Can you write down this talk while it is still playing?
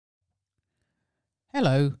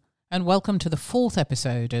Hello, and welcome to the fourth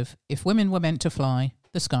episode of If Women Were Meant to Fly,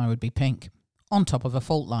 the Sky Would Be Pink, on top of a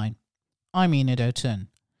fault line. I'm Enid O'Toole.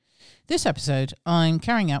 This episode, I'm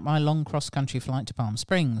carrying out my long cross-country flight to Palm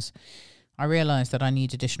Springs. I realised that I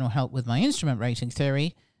need additional help with my instrument rating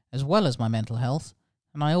theory, as well as my mental health,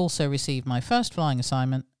 and I also received my first flying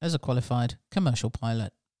assignment as a qualified commercial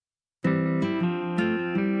pilot.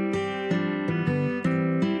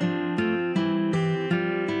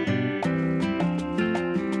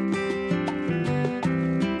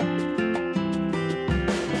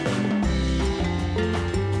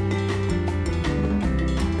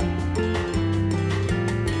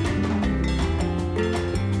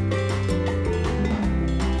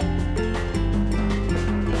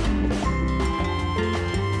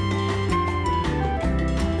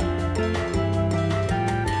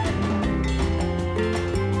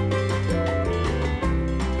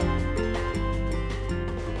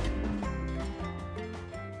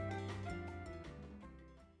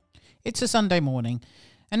 It's a Sunday morning,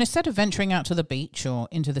 and instead of venturing out to the beach or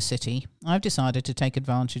into the city, I've decided to take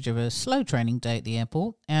advantage of a slow training day at the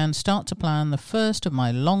airport and start to plan the first of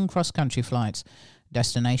my long cross-country flights.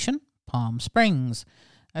 Destination, Palm Springs,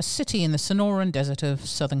 a city in the Sonoran Desert of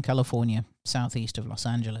Southern California, southeast of Los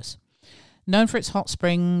Angeles. Known for its hot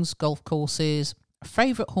springs, golf courses, a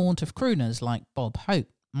favourite haunt of crooners like Bob Hope,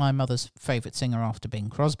 my mother's favourite singer after Bing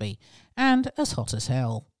Crosby, and as hot as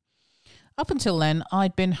hell. Up until then,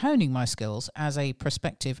 I'd been honing my skills as a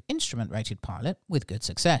prospective instrument-rated pilot with good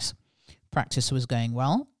success. Practice was going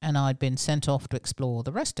well, and I'd been sent off to explore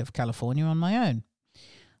the rest of California on my own.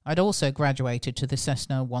 I'd also graduated to the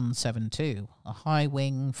Cessna 172, a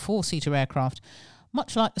high-wing, four-seater aircraft,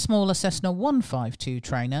 much like the smaller Cessna 152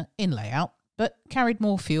 trainer in layout, but carried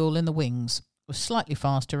more fuel in the wings, was slightly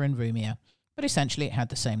faster and roomier, but essentially it had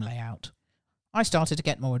the same layout. I started to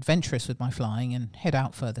get more adventurous with my flying and head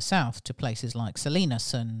out further south to places like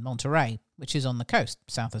Salinas and Monterey, which is on the coast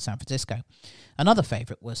south of San Francisco. Another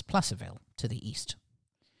favourite was Placerville to the east.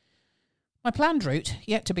 My planned route,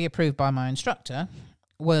 yet to be approved by my instructor,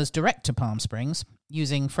 was direct to Palm Springs,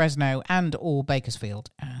 using Fresno and or Bakersfield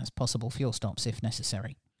as possible fuel stops if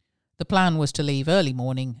necessary. The plan was to leave early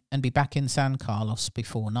morning and be back in San Carlos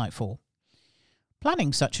before nightfall.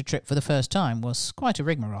 Planning such a trip for the first time was quite a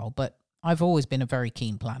rigmarole, but I've always been a very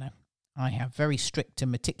keen planner. I have very strict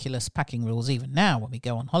and meticulous packing rules even now when we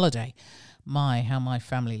go on holiday. My, how my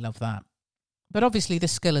family love that. But obviously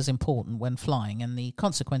this skill is important when flying, and the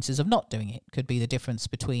consequences of not doing it could be the difference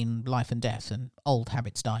between life and death, and old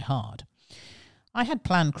habits die hard. I had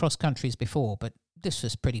planned cross countries before, but this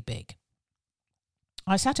was pretty big.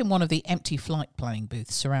 I sat in one of the empty flight planning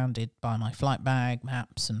booths surrounded by my flight bag,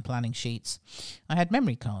 maps and planning sheets. I had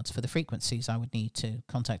memory cards for the frequencies I would need to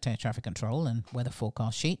contact air traffic control and weather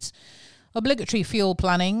forecast sheets. Obligatory fuel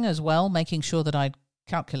planning as well, making sure that I'd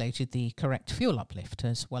calculated the correct fuel uplift,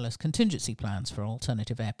 as well as contingency plans for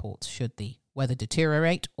alternative airports should the weather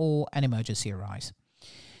deteriorate or an emergency arise.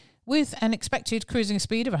 With an expected cruising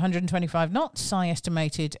speed of 125 knots, I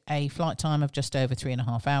estimated a flight time of just over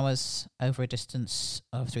 3.5 hours over a distance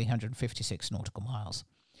of 356 nautical miles.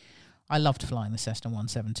 I loved flying the Cessna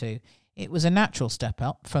 172. It was a natural step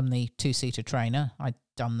up from the two-seater trainer I'd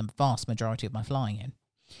done the vast majority of my flying in.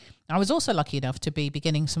 I was also lucky enough to be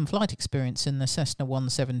beginning some flight experience in the Cessna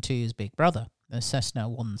 172's big brother, the Cessna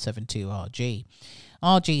 172RG.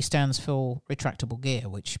 RG stands for retractable gear,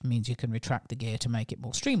 which means you can retract the gear to make it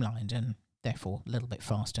more streamlined and therefore a little bit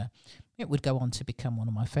faster. It would go on to become one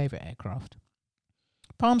of my favourite aircraft.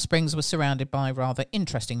 Palm Springs was surrounded by rather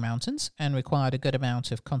interesting mountains and required a good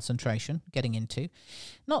amount of concentration getting into,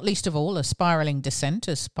 not least of all a spiralling descent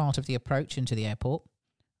as part of the approach into the airport.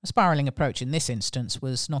 A spiralling approach in this instance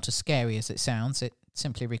was not as scary as it sounds. It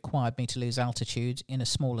simply required me to lose altitude in as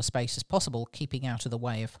small a space as possible, keeping out of the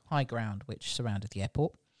way of high ground which surrounded the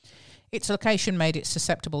airport. Its location made it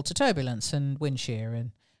susceptible to turbulence and wind shear,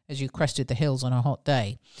 and as you crested the hills on a hot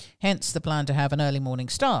day. Hence the plan to have an early morning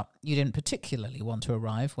start. You didn't particularly want to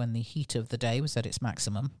arrive when the heat of the day was at its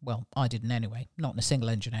maximum. Well, I didn't anyway, not in a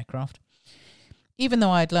single-engine aircraft. Even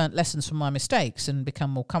though I had learnt lessons from my mistakes and become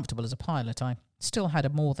more comfortable as a pilot, I still had a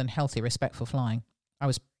more than healthy respect for flying. I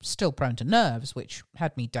was still prone to nerves, which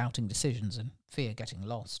had me doubting decisions and fear getting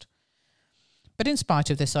lost. But in spite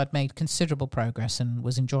of this, I'd made considerable progress and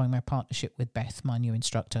was enjoying my partnership with Beth, my new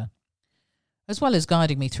instructor. As well as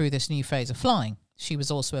guiding me through this new phase of flying, she was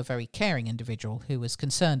also a very caring individual who was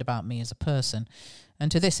concerned about me as a person,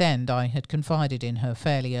 and to this end I had confided in her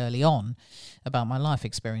fairly early on about my life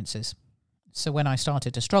experiences. So when I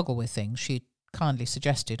started to struggle with things, she kindly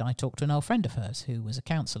suggested I talk to an old friend of hers who was a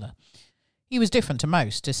counsellor. He was different to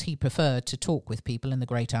most, as he preferred to talk with people in the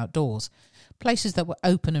great outdoors, places that were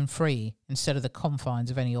open and free instead of the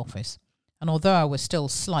confines of any office. And although I was still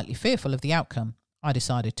slightly fearful of the outcome, I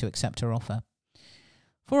decided to accept her offer.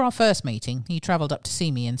 For our first meeting, he travelled up to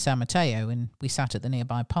see me in San Mateo, and we sat at the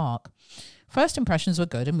nearby park. First impressions were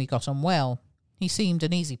good and we got on well. He seemed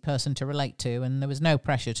an easy person to relate to, and there was no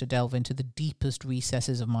pressure to delve into the deepest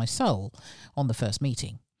recesses of my soul on the first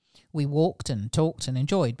meeting. We walked and talked and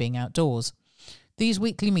enjoyed being outdoors. These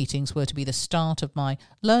weekly meetings were to be the start of my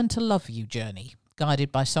Learn to Love You journey,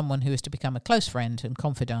 guided by someone who is to become a close friend and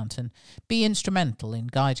confidant and be instrumental in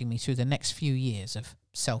guiding me through the next few years of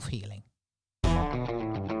self-healing.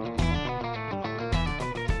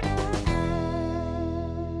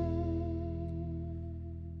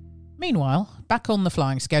 Meanwhile, back on the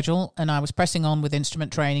flying schedule, and I was pressing on with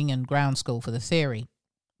instrument training and ground school for the theory.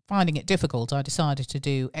 Finding it difficult, I decided to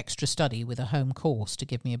do extra study with a home course to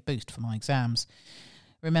give me a boost for my exams.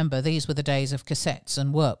 Remember, these were the days of cassettes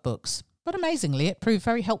and workbooks, but amazingly, it proved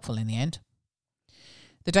very helpful in the end.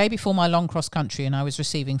 The day before my long cross-country, and I was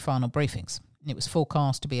receiving final briefings. It was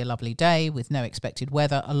forecast to be a lovely day with no expected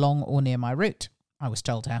weather along or near my route. I was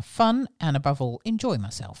told to have fun and, above all, enjoy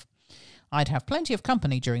myself. I'd have plenty of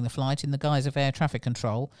company during the flight in the guise of air traffic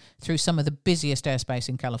control through some of the busiest airspace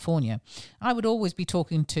in California. I would always be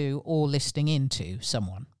talking to or listening into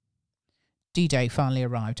someone. D-Day finally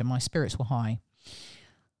arrived and my spirits were high.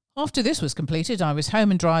 After this was completed, I was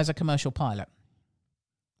home and dry as a commercial pilot.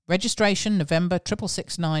 Registration November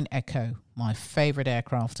 6669 Echo, my favourite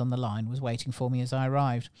aircraft on the line, was waiting for me as I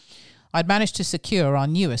arrived. I'd managed to secure our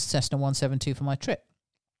newest Cessna 172 for my trip.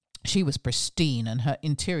 She was pristine and her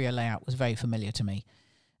interior layout was very familiar to me.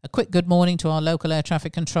 A quick good morning to our local air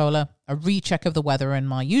traffic controller, a recheck of the weather and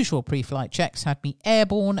my usual pre-flight checks had me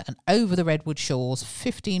airborne and over the Redwood Shores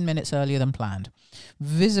 15 minutes earlier than planned.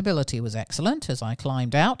 Visibility was excellent as I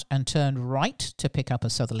climbed out and turned right to pick up a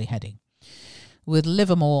southerly heading. With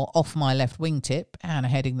Livermore off my left wingtip and a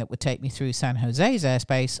heading that would take me through San Jose's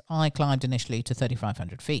airspace, I climbed initially to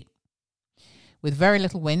 3,500 feet. With very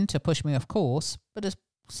little wind to push me off course, but a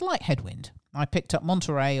slight headwind, I picked up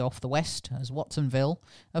Monterey off the west as Watsonville,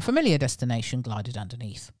 a familiar destination, glided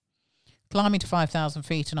underneath. Climbing to 5,000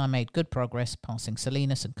 feet and I made good progress, passing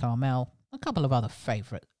Salinas and Carmel, a couple of other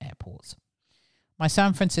favourite airports. My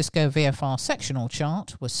San Francisco VFR sectional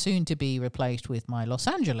chart was soon to be replaced with my Los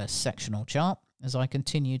Angeles sectional chart as I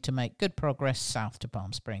continued to make good progress south to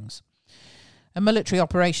Palm Springs. A military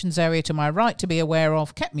operations area to my right to be aware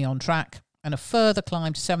of kept me on track, and a further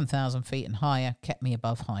climb to 7,000 feet and higher kept me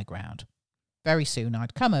above high ground. Very soon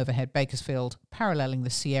I'd come overhead Bakersfield, paralleling the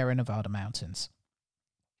Sierra Nevada mountains.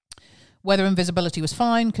 Weather and visibility was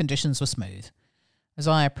fine, conditions were smooth. As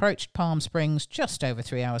I approached Palm Springs just over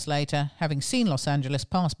 3 hours later, having seen Los Angeles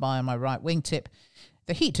pass by on my right wingtip,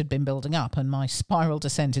 the heat had been building up and my spiral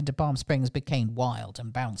descent into Palm Springs became wild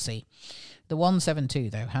and bouncy. The 172,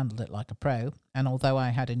 though, handled it like a pro, and although I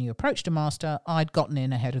had a new approach to master, I'd gotten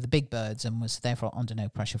in ahead of the big birds and was therefore under no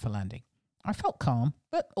pressure for landing. I felt calm,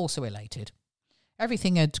 but also elated.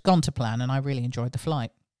 Everything had gone to plan and I really enjoyed the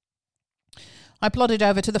flight. I plodded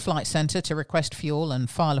over to the flight centre to request fuel and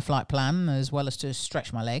file a flight plan, as well as to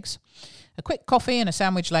stretch my legs. A quick coffee and a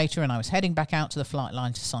sandwich later and I was heading back out to the flight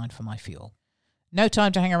line to sign for my fuel. No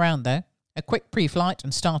time to hang around though. A quick pre-flight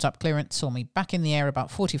and start-up clearance saw me back in the air about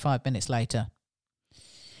 45 minutes later.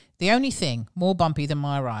 The only thing more bumpy than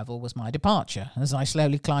my arrival was my departure, as I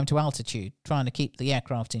slowly climbed to altitude, trying to keep the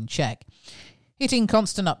aircraft in check. Hitting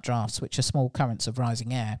constant updrafts, which are small currents of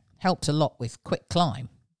rising air, helped a lot with quick climb,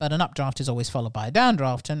 but an updraft is always followed by a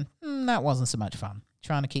downdraft, and that wasn't so much fun,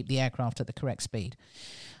 trying to keep the aircraft at the correct speed.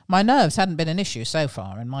 My nerves hadn't been an issue so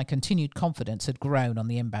far, and my continued confidence had grown on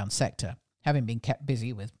the inbound sector, having been kept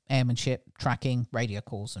busy with airmanship, tracking, radio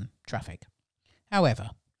calls and traffic. However,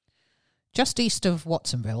 just east of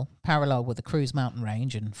Watsonville, parallel with the Cruz Mountain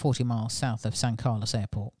Range and 40 miles south of San Carlos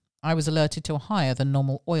Airport, I was alerted to a higher than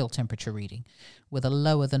normal oil temperature reading with a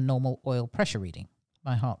lower than normal oil pressure reading.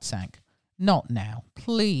 My heart sank. Not now.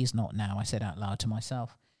 Please not now, I said out loud to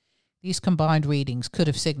myself. These combined readings could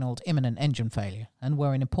have signalled imminent engine failure and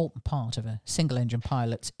were an important part of a single-engine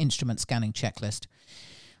pilot's instrument scanning checklist.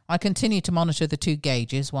 I continued to monitor the two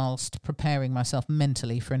gauges whilst preparing myself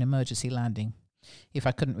mentally for an emergency landing if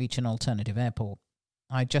I couldn't reach an alternative airport.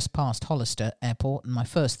 I just passed Hollister Airport and my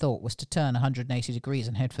first thought was to turn 180 degrees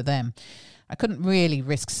and head for them. I couldn't really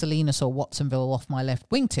risk Salinas or Watsonville off my left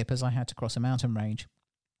wingtip as I had to cross a mountain range.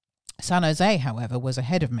 San Jose, however, was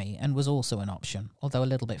ahead of me and was also an option, although a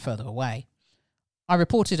little bit further away. I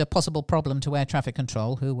reported a possible problem to air traffic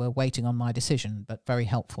control, who were waiting on my decision, but very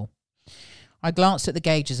helpful. I glanced at the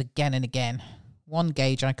gauges again and again. One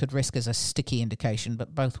gauge I could risk as a sticky indication,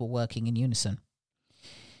 but both were working in unison.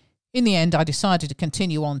 In the end, I decided to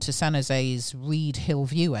continue on to San Jose's Reed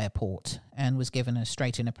Hillview Airport and was given a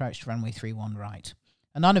straight-in approach to runway 31 right.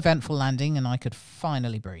 An uneventful landing, and I could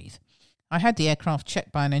finally breathe. I had the aircraft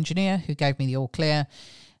checked by an engineer who gave me the all clear,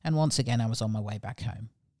 and once again I was on my way back home.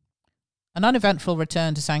 An uneventful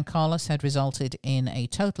return to San Carlos had resulted in a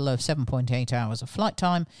total of 7.8 hours of flight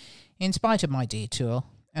time, in spite of my detour,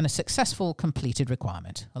 and a successful completed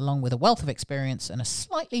requirement, along with a wealth of experience and a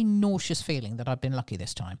slightly nauseous feeling that I'd been lucky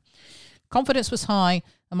this time. Confidence was high,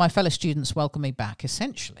 and my fellow students welcomed me back,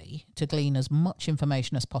 essentially to glean as much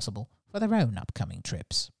information as possible for their own upcoming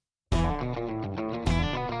trips.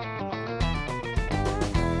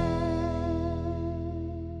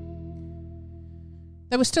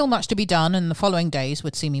 There was still much to be done, and the following days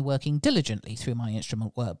would see me working diligently through my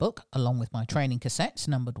instrument workbook, along with my training cassettes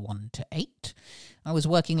numbered 1 to 8. I was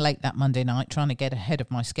working late that Monday night trying to get ahead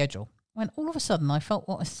of my schedule, when all of a sudden I felt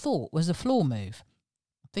what I thought was a floor move.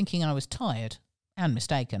 Thinking I was tired, and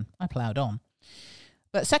mistaken, I ploughed on.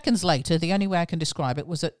 But seconds later, the only way I can describe it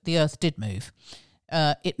was that the earth did move.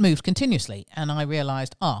 It moved continuously, and I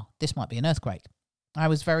realised, this might be an earthquake. I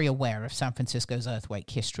was very aware of San Francisco's earthquake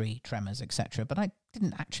history, tremors, etc., but I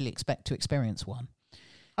didn't actually expect to experience one.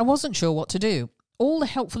 I wasn't sure what to do. All the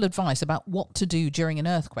helpful advice about what to do during an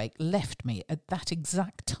earthquake left me at that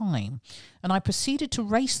exact time, and I proceeded to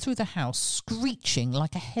race through the house, screeching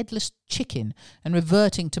like a headless chicken and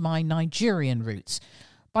reverting to my Nigerian roots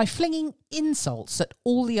by flinging insults at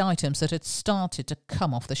all the items that had started to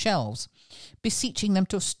come off the shelves, beseeching them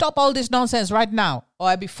to stop all this nonsense right now, or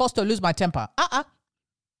I'd be forced to lose my temper.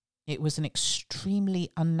 It was an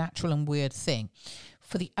extremely unnatural and weird thing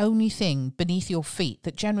for the only thing beneath your feet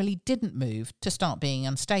that generally didn't move to start being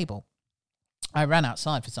unstable. I ran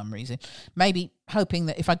outside for some reason, maybe hoping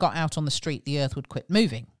that if I got out on the street the earth would quit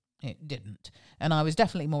moving. It didn't, and I was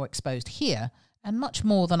definitely more exposed here, and much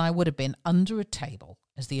more than I would have been under a table,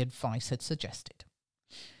 as the advice had suggested.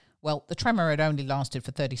 Well, the tremor had only lasted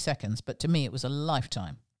for 30 seconds, but to me it was a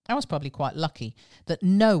lifetime. I was probably quite lucky that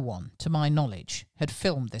no one, to my knowledge, had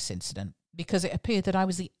filmed this incident, because it appeared that I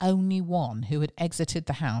was the only one who had exited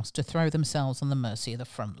the house to throw themselves on the mercy of the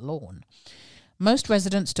front lawn. Most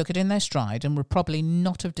residents took it in their stride and would probably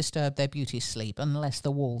not have disturbed their beauty sleep unless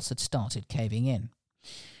the walls had started caving in.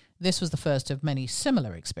 This was the first of many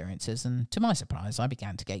similar experiences, and to my surprise I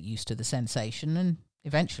began to get used to the sensation and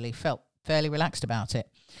eventually felt fairly relaxed about it.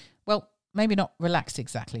 Well, maybe not relaxed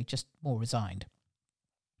exactly, just more resigned.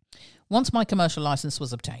 Once my commercial license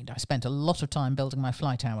was obtained, I spent a lot of time building my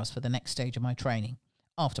flight hours for the next stage of my training,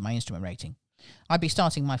 after my instrument rating. I'd be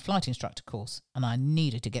starting my flight instructor course, and I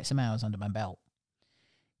needed to get some hours under my belt.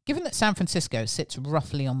 Given that San Francisco sits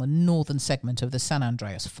roughly on the northern segment of the San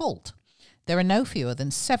Andreas Fault, there are no fewer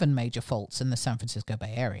than 7 major faults in the San Francisco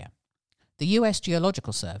Bay Area. The U.S.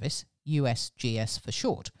 Geological Service, USGS for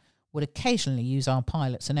short, would occasionally use our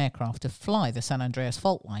pilots and aircraft to fly the San Andreas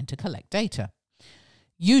Fault line to collect data.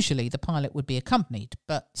 Usually the pilot would be accompanied,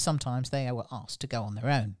 but sometimes they were asked to go on their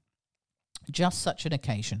own. Just such an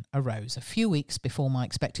occasion arose a few weeks before my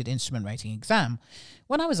expected instrument rating exam,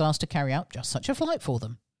 when I was asked to carry out just such a flight for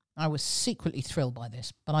them. I was secretly thrilled by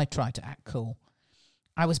this, but I tried to act cool.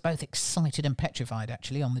 I was both excited and petrified,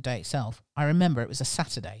 actually, on the day itself. I remember it was a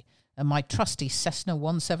Saturday, and my trusty Cessna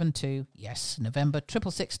 172, yes, November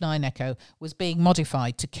 6669 Echo, was being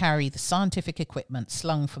modified to carry the scientific equipment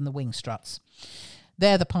slung from the wing struts.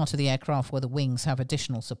 They're the part of the aircraft where the wings have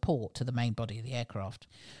additional support to the main body of the aircraft.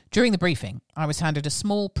 During the briefing, I was handed a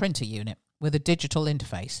small printer unit with a digital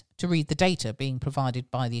interface to read the data being provided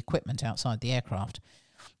by the equipment outside the aircraft.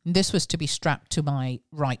 This was to be strapped to my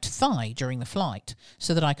right thigh during the flight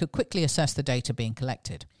so that I could quickly assess the data being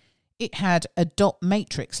collected. It had a dot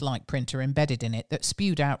matrix-like printer embedded in it that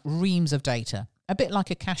spewed out reams of data, a bit like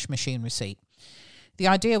a cash machine receipt. The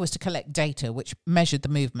idea was to collect data which measured the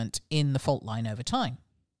movement in the fault line over time.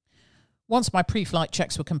 Once my pre-flight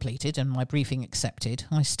checks were completed and my briefing accepted,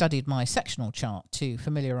 I studied my sectional chart to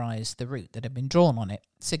familiarise the route that had been drawn on it,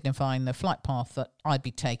 signifying the flight path that I'd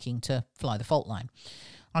be taking to fly the fault line.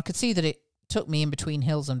 I could see that it took me in between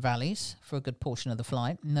hills and valleys for a good portion of the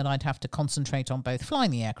flight, and that I'd have to concentrate on both flying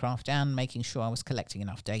the aircraft and making sure I was collecting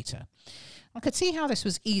enough data. I could see how this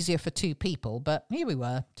was easier for 2 people, but here we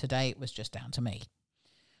were. Today it was just down to me.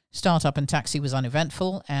 Startup and taxi was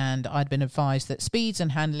uneventful, and I'd been advised that speeds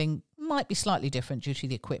and handling might be slightly different due to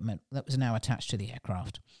the equipment that was now attached to the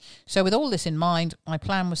aircraft. So with all this in mind, my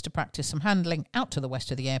plan was to practice some handling out to the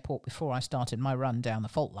west of the airport before I started my run down the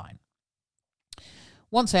fault line.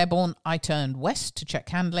 Once airborne, I turned west to check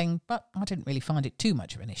handling, but I didn't really find it too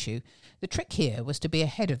much of an issue. The trick here was to be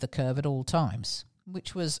ahead of the curve at all times,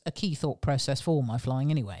 which was a key thought process for my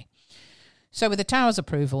flying anyway. So with the tower's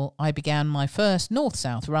approval, I began my first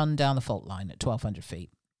north-south run down the fault line at 1,200 feet.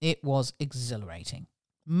 It was exhilarating.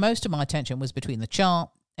 Most of my attention was between the chart,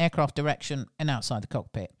 aircraft direction, and outside the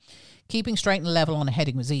cockpit. Keeping straight and level on a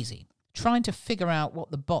heading was easy. Trying to figure out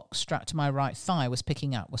what the box strapped to my right thigh was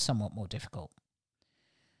picking up was somewhat more difficult.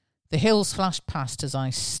 The hills flashed past as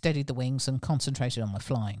I steadied the wings and concentrated on my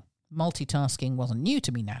flying. Multitasking wasn't new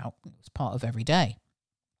to me now. It was part of every day.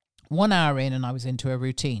 1 hour in and I was into a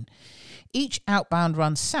routine. Each outbound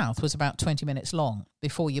run south was about 20 minutes long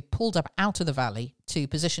before you pulled up out of the valley to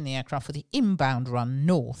position the aircraft for the inbound run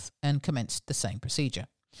north and commenced the same procedure.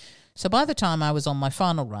 So by the time I was on my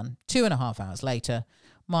final run, 2.5 hours later,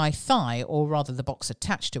 my thigh, or rather the box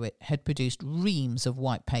attached to it, had produced reams of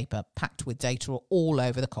white paper packed with data all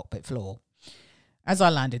over the cockpit floor. As I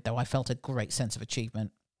landed, though, I felt a great sense of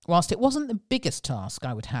achievement. Whilst it wasn't the biggest task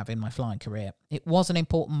I would have in my flying career, it was an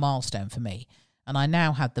important milestone for me, and I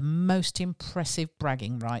now had the most impressive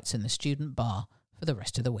bragging rights in the student bar for the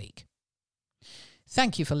rest of the week.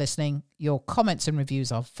 Thank you for listening. Your comments and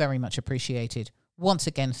reviews are very much appreciated. Once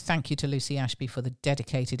again, thank you to Lucy Ashby for the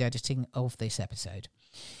dedicated editing of this episode.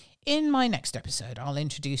 In my next episode, I'll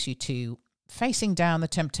introduce you to facing down the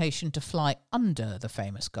temptation to fly under the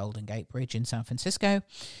famous Golden Gate Bridge in San Francisco,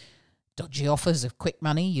 dodgy offers of quick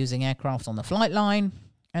money using aircraft on the flight line,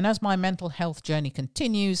 and as my mental health journey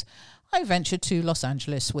continues, I venture to Los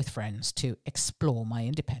Angeles with friends to explore my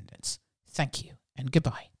independence. Thank you and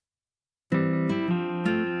goodbye.